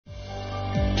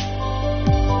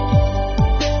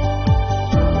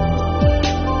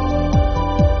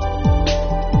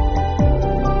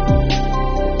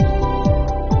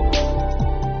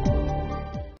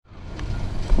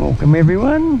Welcome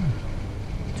everyone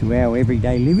to our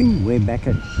everyday living. We're back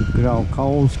at good old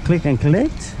Coles Click and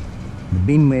Collect. The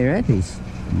bin we're at is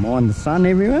Mind the Sun,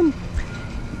 everyone.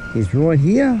 Is right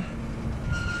here.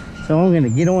 So I'm going to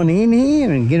get on in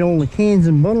here and get all the cans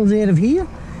and bottles out of here.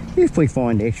 If we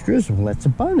find extras, well, that's a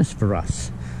bonus for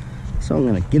us. So I'm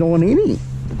going to get on in here.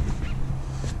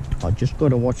 I just got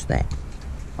to watch that.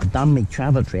 I've done me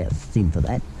travel trousers in for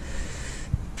that.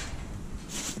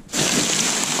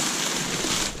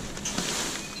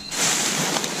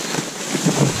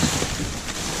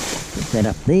 Put that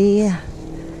up there.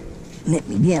 Let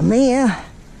me down there.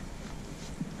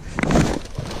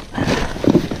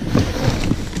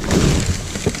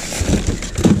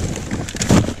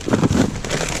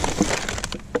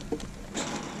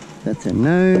 That's a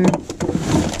no.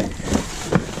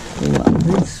 Pull up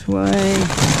this way.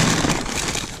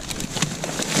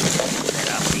 That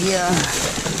up here.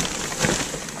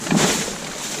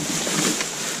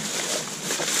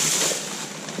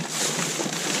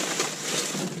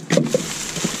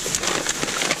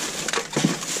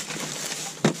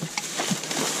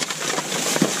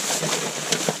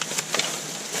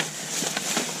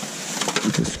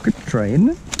 It's a script tray, isn't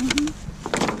it?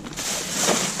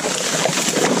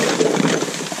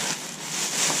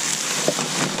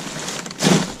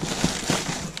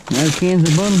 No cans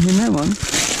of bottles in that one.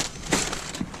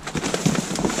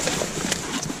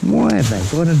 Why have they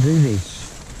got to do this?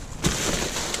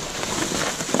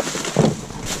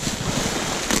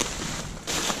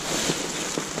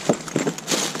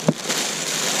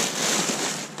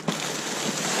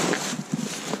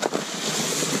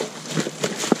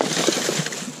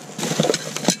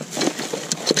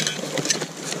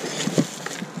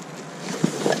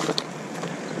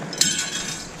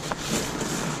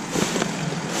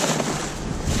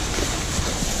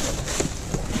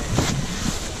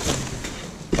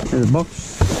 There's a box.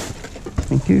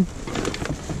 Thank you.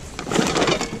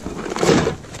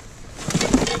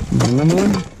 There's another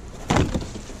one.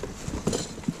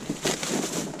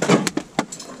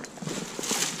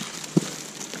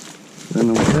 Don't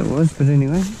know what that was, but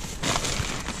anyway.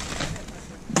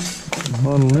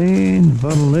 Bottle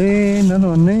there, another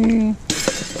one there.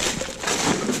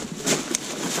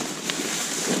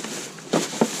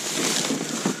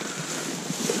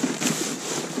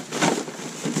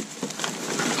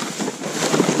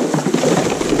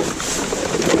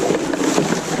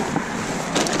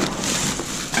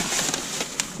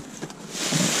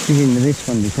 Get into this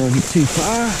one before I get too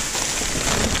far.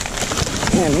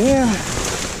 Down here.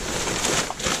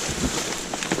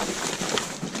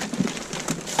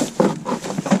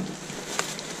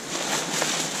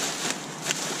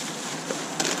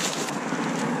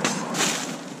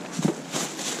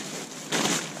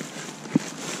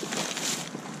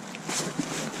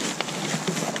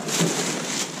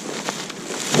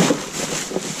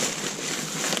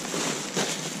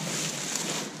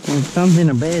 Well, thumb's in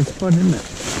a bad spot, isn't it?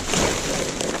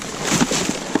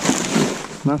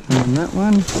 Nothing on that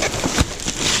one.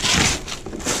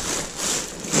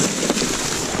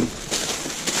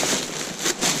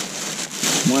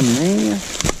 One there.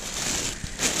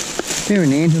 Is there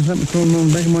an ant or something crawling on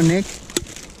the back of my neck?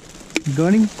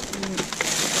 Got him?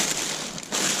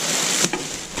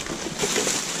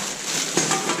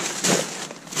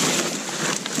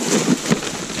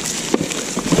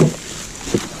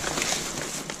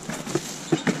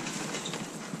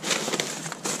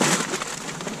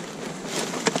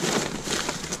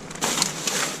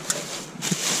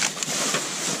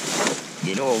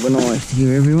 Get organised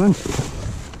here, everyone.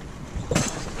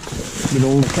 Get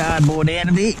all the cardboard out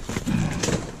of it.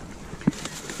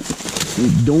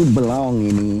 It don't belong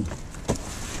in here.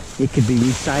 It could be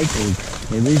recycled.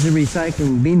 There is a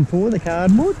recycling bin for the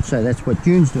cardboard, so that's what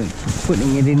June's doing. She's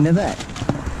putting it into that.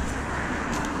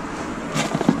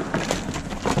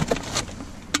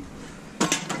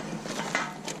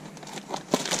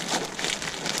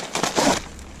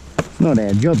 It's not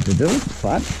our job to do it,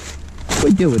 but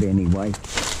we do it anyway.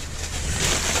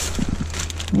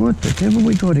 What the devil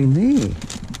we got in there?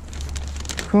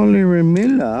 Collier and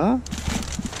Miller.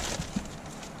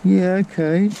 Yeah,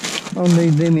 okay. I'll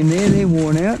leave them in there, they're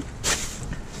worn out.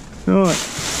 Right.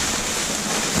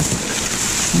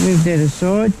 Move that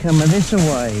aside, come this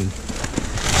away.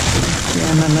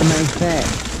 Down underneath that.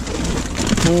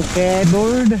 More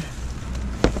cardboard.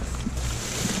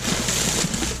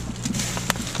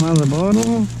 Another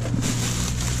bottle.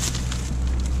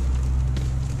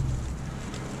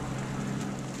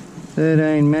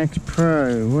 13 Max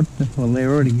Pro. What the? Well,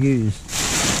 they're already used.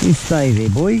 You stay there,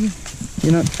 boy.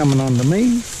 You're not coming on to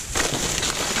me.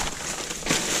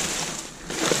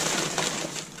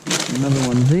 Another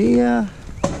one there.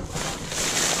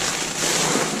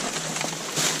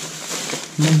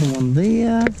 Another one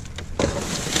there.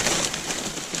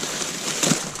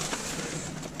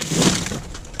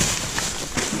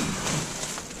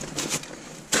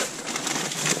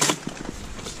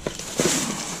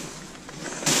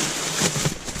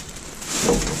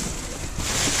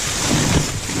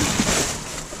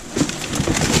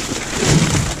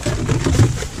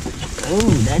 Oh,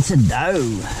 that's a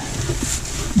doe.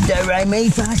 Do, re, mi,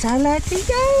 fa, sol, la, ti,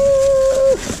 do.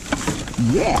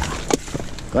 Yeah.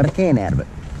 Got a can out of it.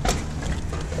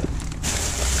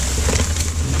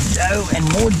 Doe and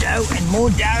more doe and more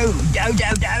doe. Doe,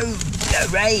 doe, doe. Do,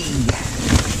 re.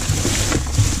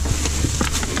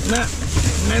 No,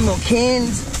 no more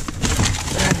cans.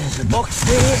 There's a box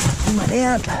there. Pull it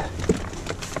out.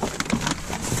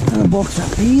 Another box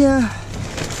up here.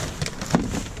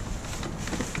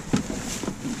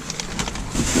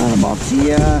 Another box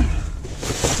here.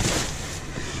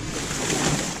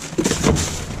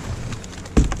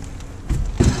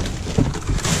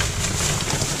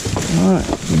 Alright,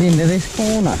 get into this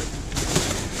corner.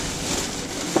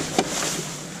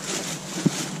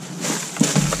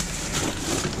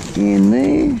 In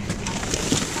there.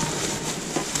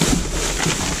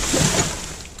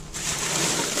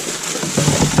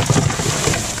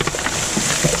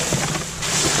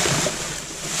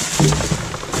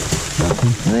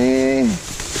 There.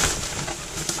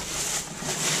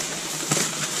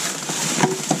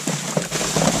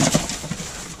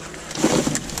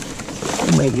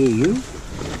 Back here, you.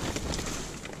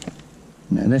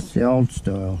 No, that's the old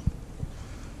style.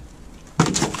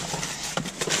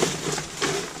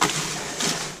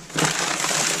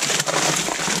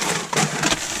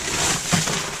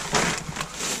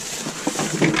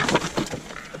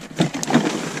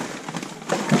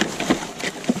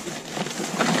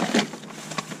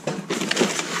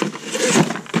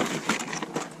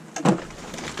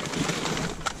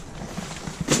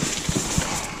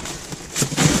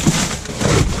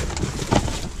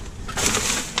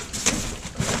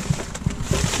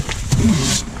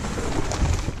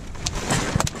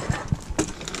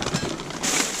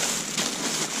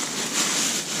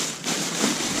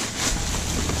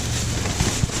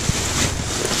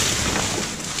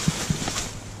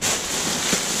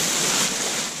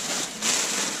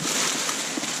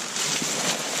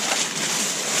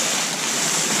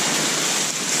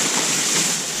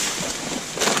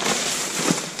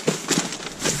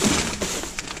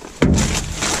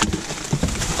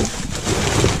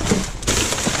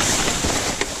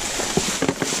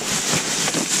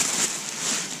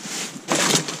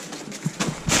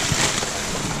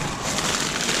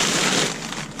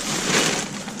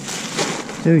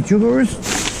 Two sugars.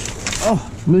 Oh,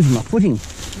 losing my footing.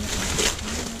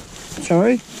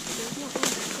 Sorry.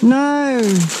 No,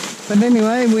 but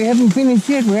anyway, we haven't finished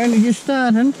yet. We're only just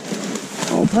starting.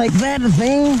 I'll take that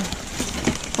thing.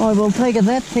 I will take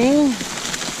that thing.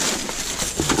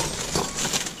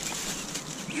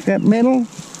 Scrap metal.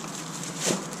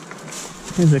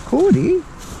 There's a cord here.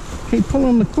 Keep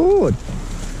pulling the cord.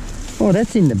 Oh,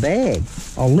 that's in the bag.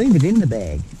 I'll leave it in the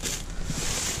bag.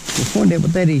 We'll find out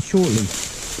what that is shortly.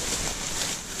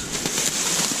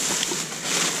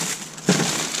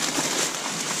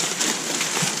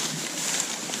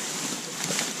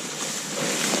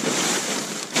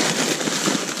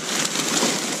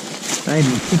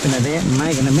 Baby's tipping it out and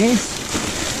making a mess.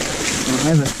 I'll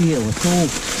have a feel. It's all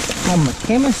from the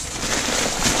chemist.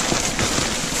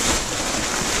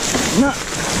 No,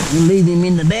 we'll leave him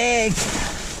in the bag.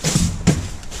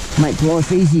 Make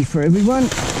life easy for everyone.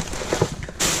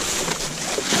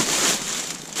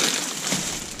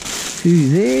 Two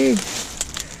there.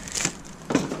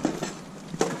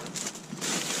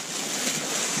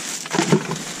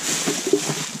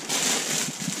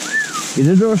 Get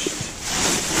it rust.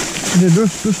 Get it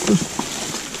rust.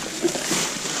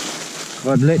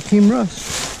 I'd let him rust.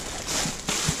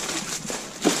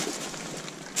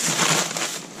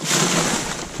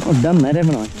 I've done that,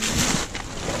 haven't I?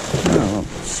 Oh, I'll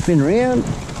spin around.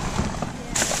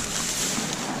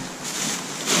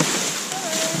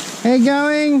 How you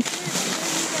going?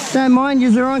 Don't mind,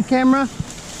 you're on camera.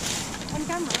 On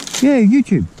camera? Yeah,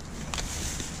 YouTube.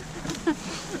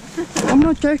 I'm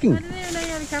not joking. I didn't even know you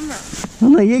had a camera.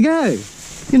 Well, there you go.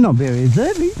 You're not very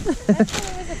observant. I thought it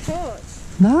was a torch.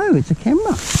 No, it's a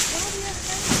camera. Why do you have a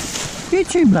camera?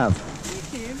 YouTube, love.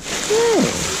 YouTube? Yeah.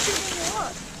 YouTubing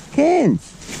what? Cans.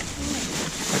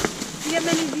 Do you get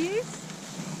many views?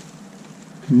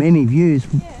 Many views.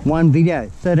 Yeah. One video,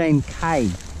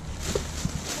 13k.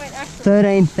 Wait, actually.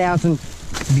 13,000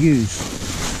 views.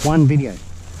 One video.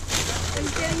 I'm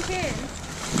getting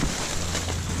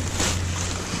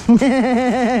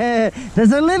canned.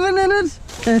 There's a living in it.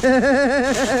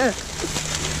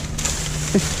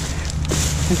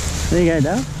 There you go,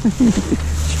 Dale.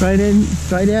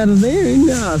 straight out of there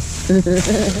into us.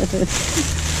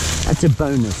 That's a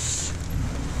bonus.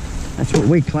 That's what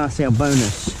we class our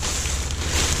bonus.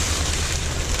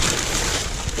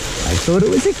 I thought it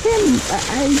was a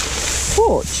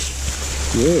torch.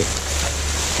 Yeah,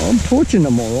 I'm torching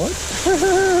them all right.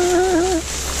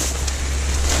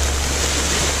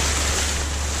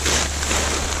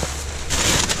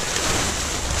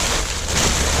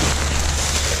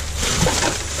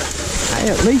 Hey,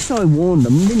 at least I warned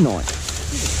them, didn't I?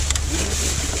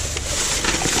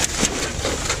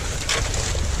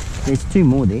 There's two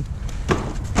more there.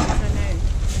 I know.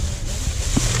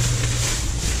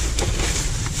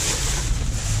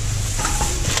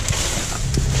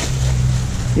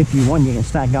 If you want, you can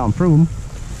start going through them.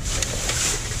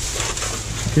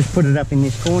 Just put it up in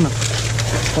this corner.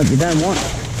 What you don't want.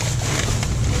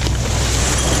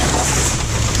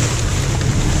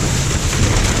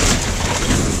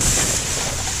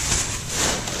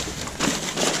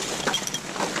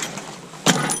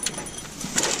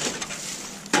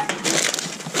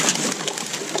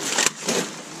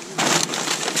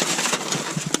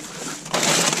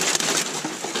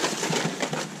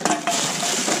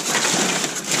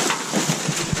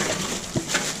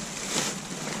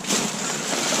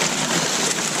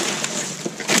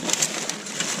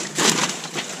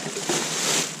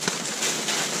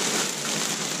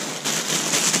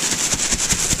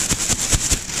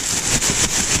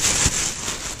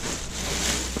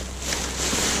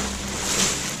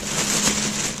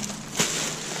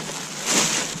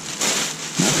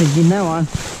 You know one.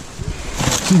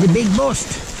 She's a big bust.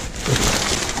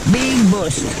 Big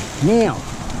bust. Now,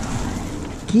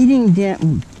 getting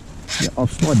down. I'll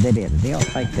slide that out of there. I'll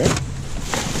take that.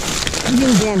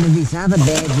 Getting down to this other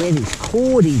bag where this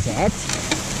cord is at.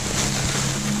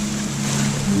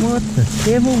 What the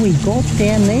devil we got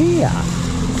down there?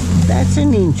 That's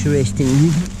an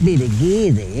interesting bit of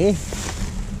gear there.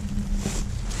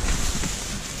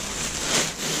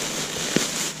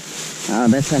 Oh,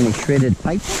 that's only shredded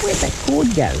paper. Where'd that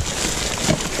cord go?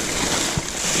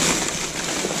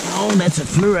 Oh, that's a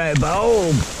fluoro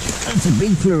bulb. That's a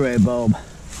big fluoro bulb.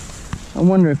 I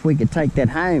wonder if we could take that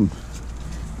home.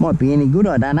 Might be any good,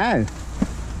 I don't know.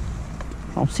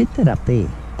 I'll sit that up there.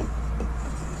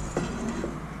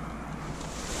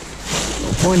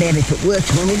 We'll find out if it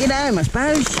works when we get home, I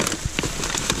suppose.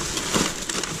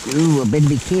 Ooh, I better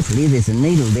be careful here. There's a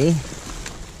needle there.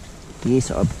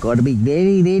 Yes, I've got to be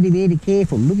very, very, very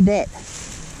careful. Look at that.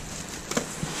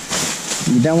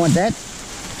 You don't want that?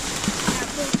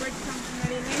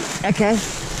 Okay.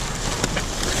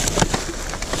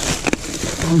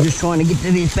 I'm just trying to get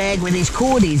to this bag where this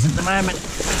cord is at the moment.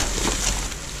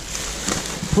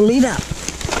 Pull it up.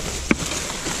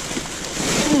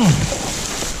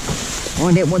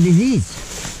 Find out what this is.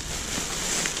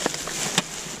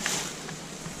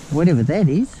 Whatever that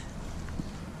is.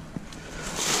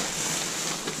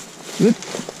 Oop,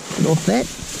 get off that.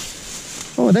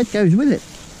 Oh, that goes with it.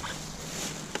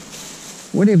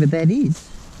 Whatever that is,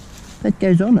 that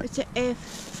goes on it. It's an air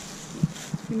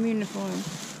humidifier.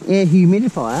 Air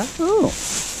humidifier? Oh,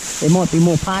 there might be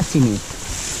more parts in here.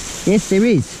 Yes, there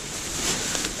is.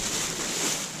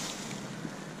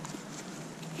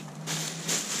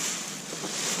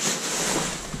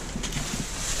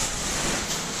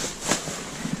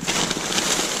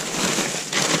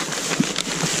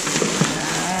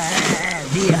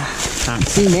 Can't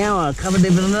see now, I covered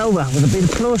everything over with a bit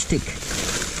of plastic.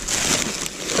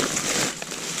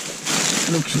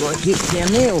 Looks like it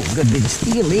down there. Oh, got a bit of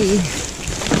steel here.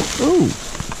 Ooh,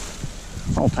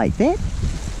 I'll take that.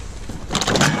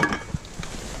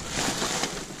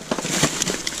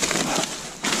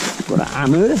 Got to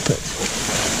unearth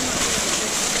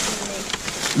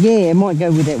it. Yeah, it might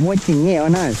go with that white thing, yeah, I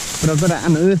know. But I've got to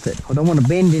unearth it. I don't want to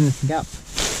bend anything up.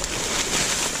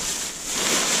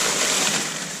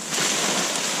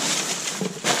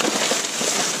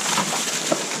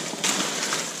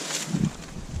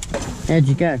 How'd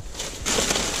you go?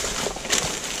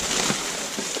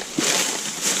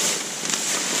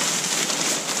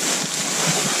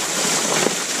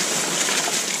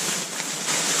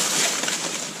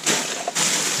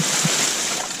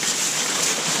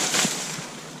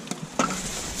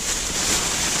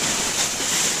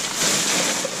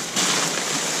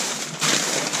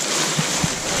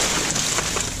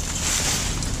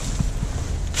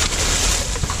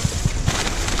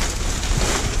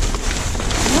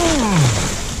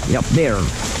 Get up there.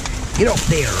 Get up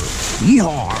there.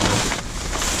 Yeehaw.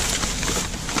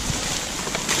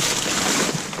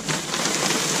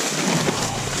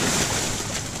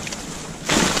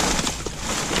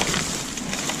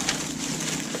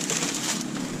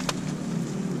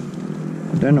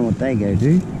 I don't know what they go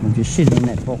to. They'll just sit in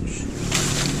that box.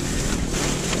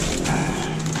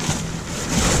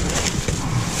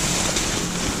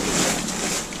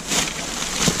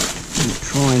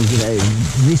 Try and get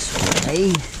over this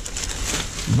way.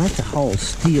 That's a whole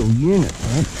steel unit,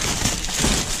 that.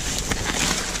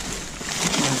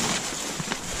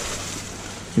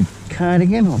 It's a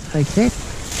cardigan, I'll take that.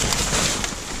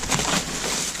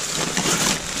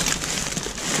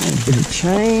 A bit of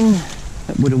chain,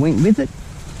 that would have went with it.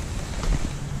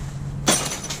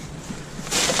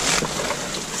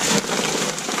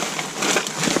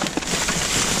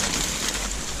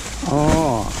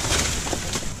 Oh.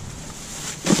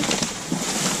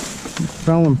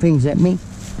 Throwing things at me.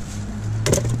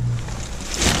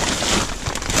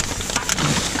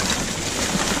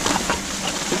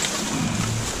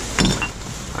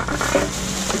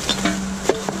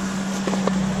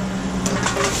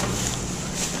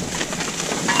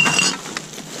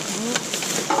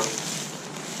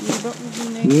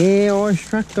 Yeah, I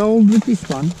struck gold with this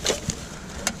one.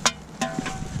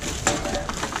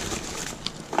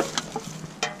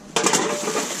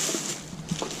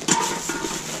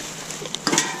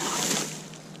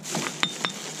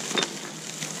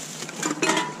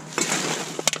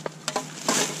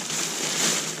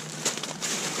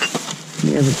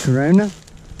 Yeah, the Corona.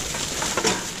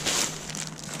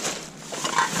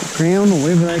 Crown, or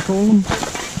whatever they call them.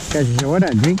 Goes to show I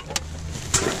don't drink.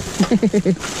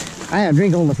 I don't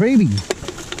drink all the freebies.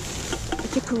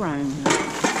 It's a Corona.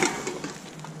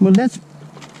 Well, that's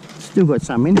still got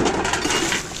some in it.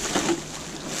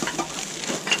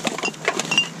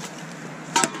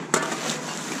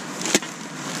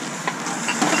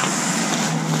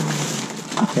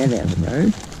 Get that out of the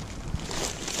road.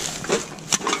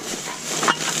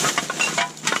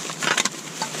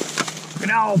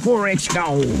 Good old 4X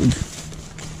gold.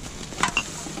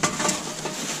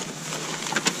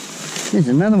 There's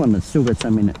another one that's still got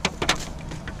some in it.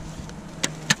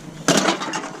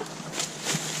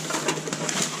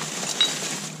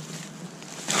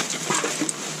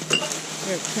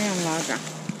 Crown lager.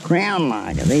 Crown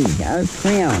lager, there you go,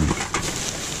 crown.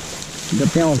 Got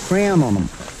the old crown on them.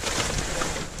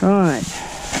 Right.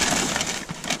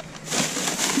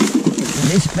 Into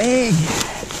this bag.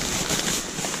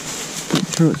 Get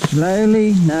through it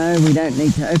slowly. No, we don't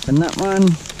need to open that one.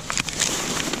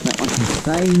 That one can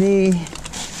stay there.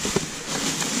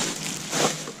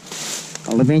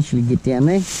 I'll eventually get down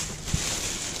there.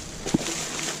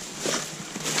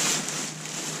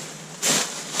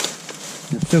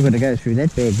 I've still got to go through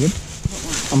that bag yet.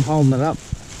 I'm holding it up.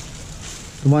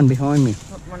 The one behind me.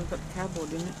 What one's got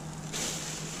cardboard in it?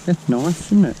 That's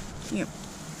nice, isn't it? Yep.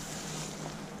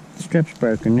 The strap's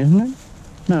broken, isn't it?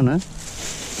 No, no.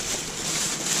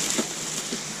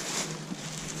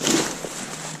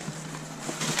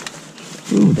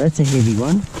 Ooh, that's a heavy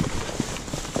one.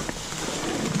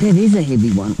 That is a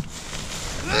heavy one.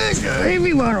 That's a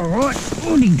heavy one, alright.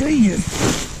 Holy Jesus.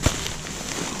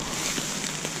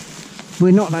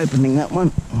 We're not opening that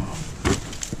one.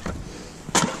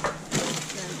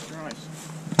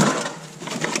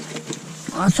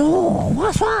 What's all?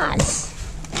 What's that?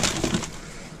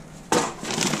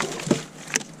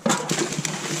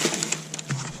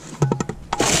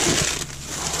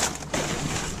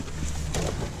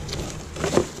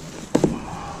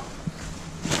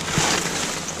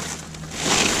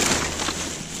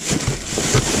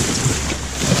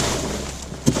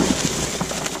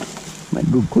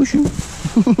 Make good cushion.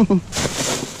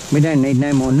 We don't need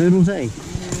no more noodles, eh?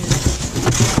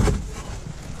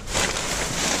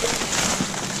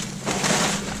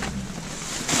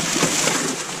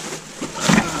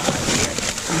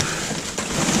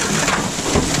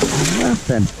 What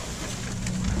the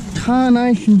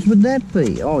tarnations would that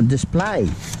be? Oh, display.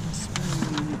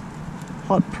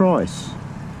 Hot price.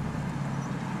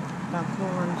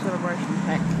 Balcour celebration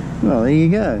pack. Well, there you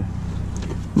go.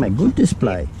 Make good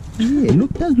display. Yeah,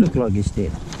 look, does look like it's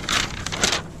dead.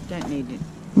 Don't need it.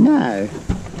 No.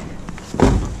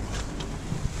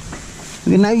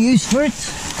 We've got no use for it,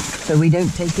 so we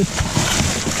don't take it.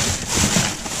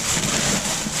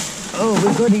 Oh,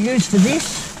 we've got a use for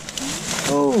this.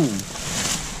 Oh,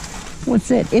 what's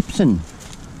that? Epson.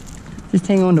 Just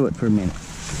hang on to it for a minute.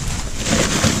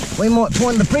 We might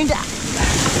find the printer.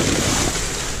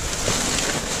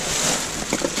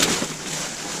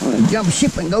 I'm going to jump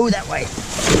ship and go that way.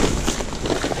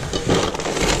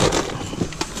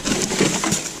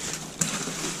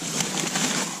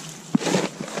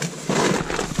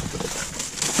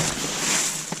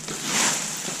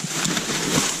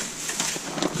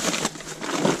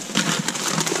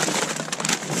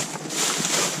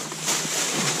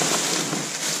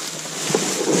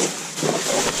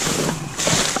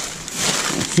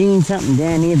 seen something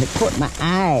down here that caught my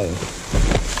eye.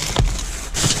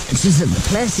 It's just that the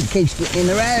plastic keeps getting in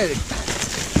the road.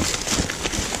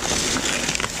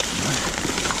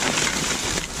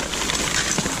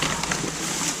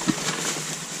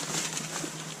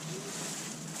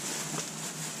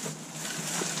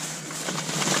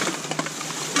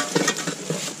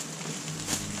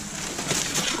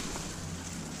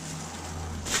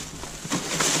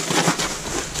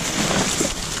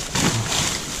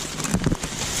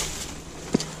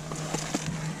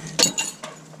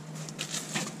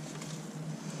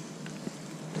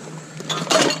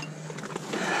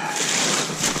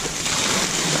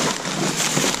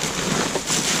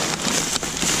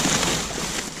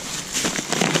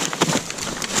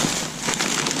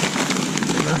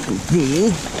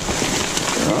 There.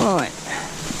 Right.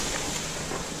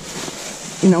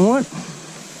 You know what?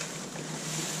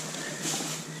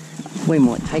 We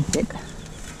might take that.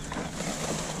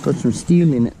 Got some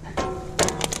steel in it.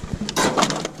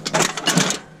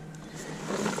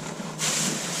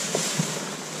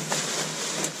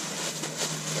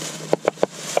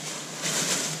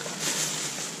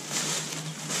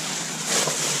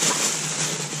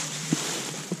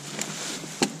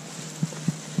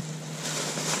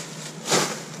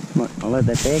 I'll load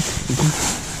that bag.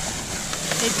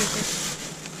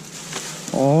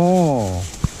 Oh,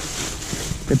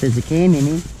 but there's a can in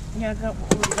here. Yeah, we got a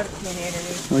can out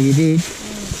of there. Oh, you did?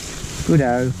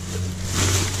 Good-o.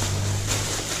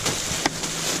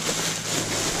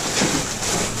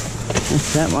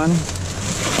 That's that one.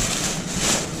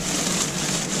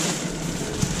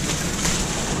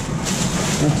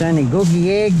 That's only googie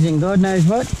eggs and God knows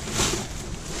what.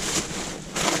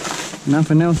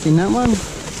 Nothing else in that one.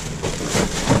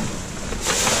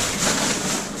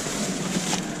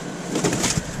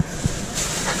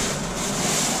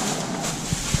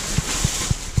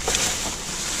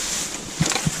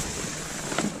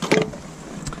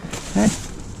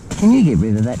 Can you get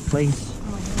rid of that, please?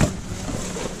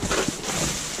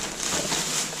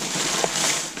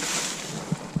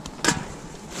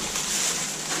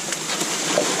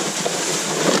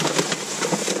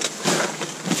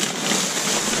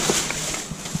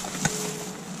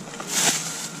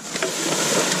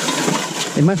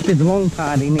 There must be the long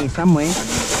part in there somewhere.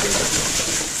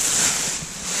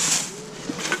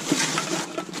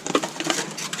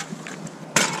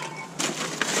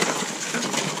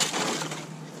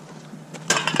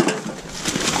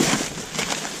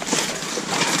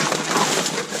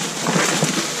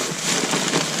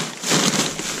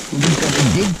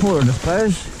 Dig for it, I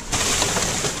suppose.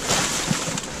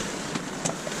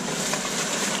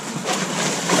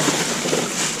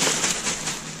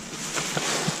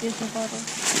 Here's a bottle.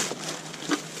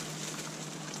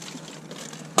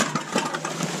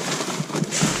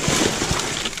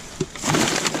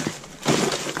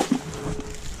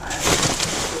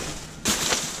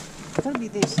 It's gotta be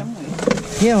there somewhere.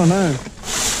 Yeah, I know.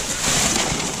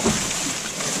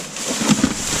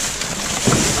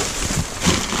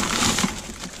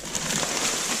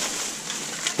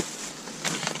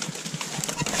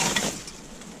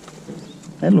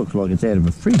 That looks like it's out of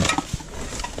a fridge.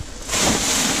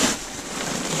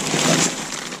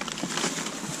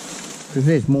 Because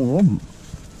there's more of them.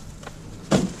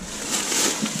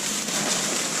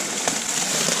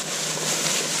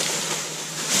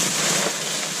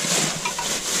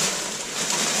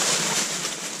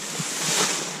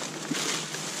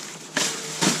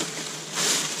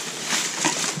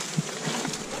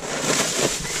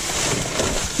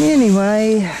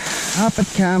 Anyway, up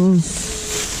it comes.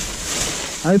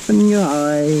 Open your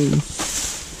eyes.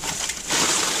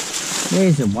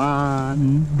 There's a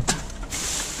one.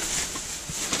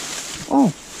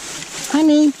 Oh,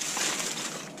 honey,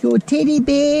 your teddy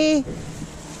bear.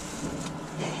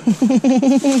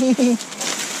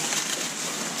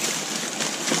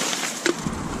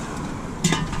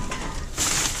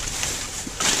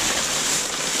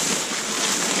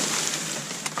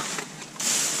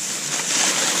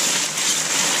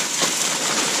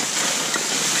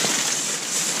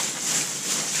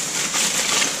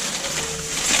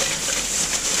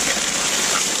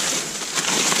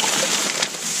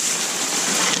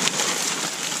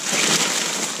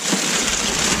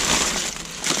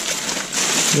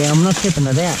 Yeah, I'm not tipping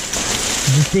it out.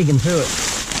 I'm just digging through it.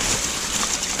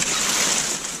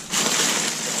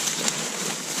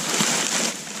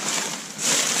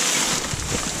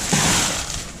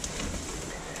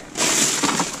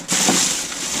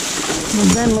 Well,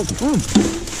 that looks good.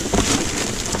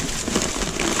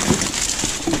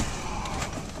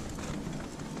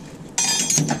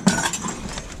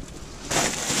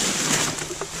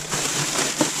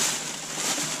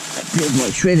 There's my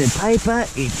shredded paper.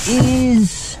 It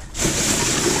is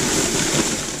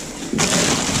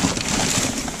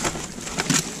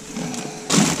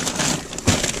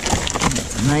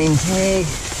name tag.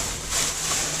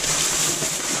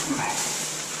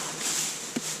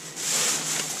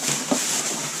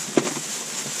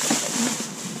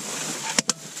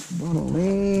 Bottle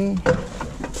there.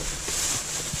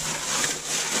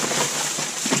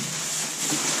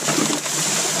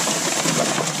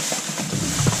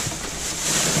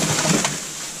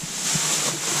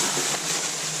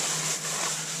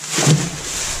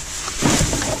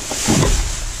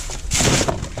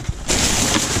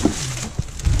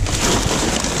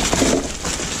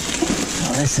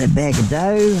 That's that bag of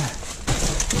dough.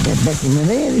 Put that back into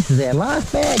there. This is our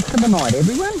last bag for the night,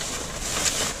 everyone.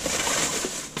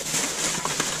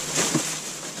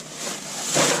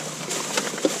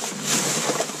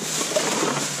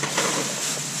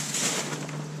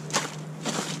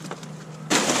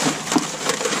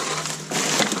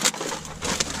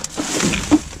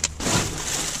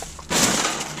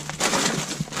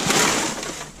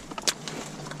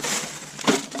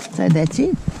 So that's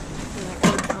it.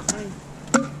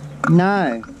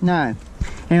 No.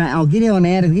 Anyway, I'll get on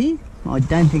out of here. I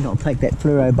don't think I'll take that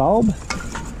fluoro bulb.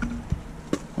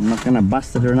 I'm not going to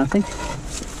bust it or nothing.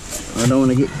 I don't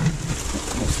want to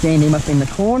stand him up in the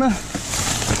corner.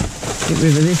 Get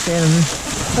rid of this out of this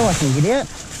so I can get out.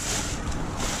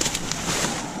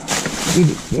 Get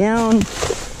it down.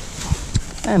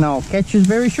 And I'll catch us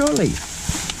very shortly.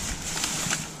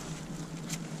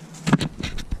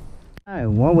 So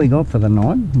what we got for the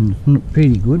night,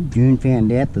 pretty good. June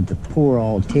found out that the poor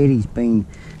old Teddy's been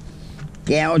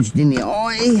gouged in the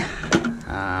eye.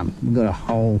 We've got a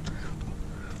whole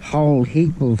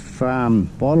heap of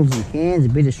bottles and cans, a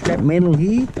bit of scrap metal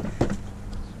here.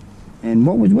 And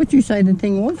what you say the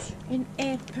thing was? An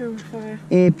air purifier.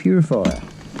 Air purifier.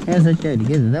 How's that go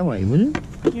together that way, was it?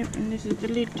 Yep, and this is the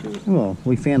lid to it. Well,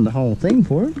 we found the whole thing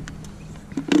for it.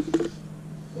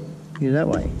 Go that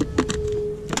way.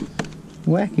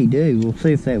 Wacky do. We'll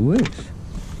see if that works.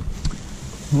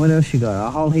 What else you got? A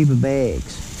whole heap of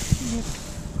bags. Yep.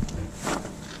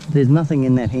 There's nothing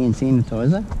in that hand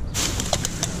sanitizer.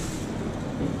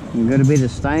 You've got a bit of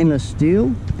stainless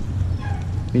steel,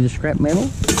 bit of scrap metal.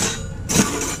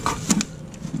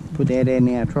 Put that in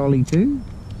our trolley too.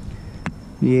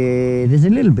 Yeah, there's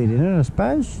a little bit in it, I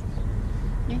suppose.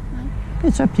 Yeah, no.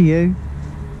 It's up to you.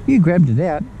 You grabbed it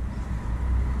out.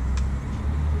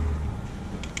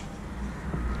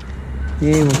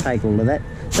 Yeah, we'll take all of that.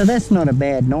 So that's not a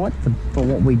bad night for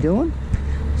what we're doing.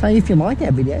 So if you like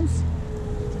our videos,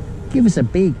 give us a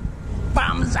big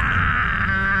thumbs up.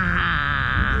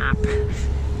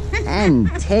 And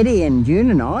Teddy and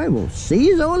June and I will see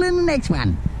you all in the next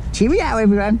one. Cheerio,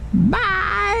 everyone.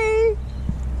 Bye.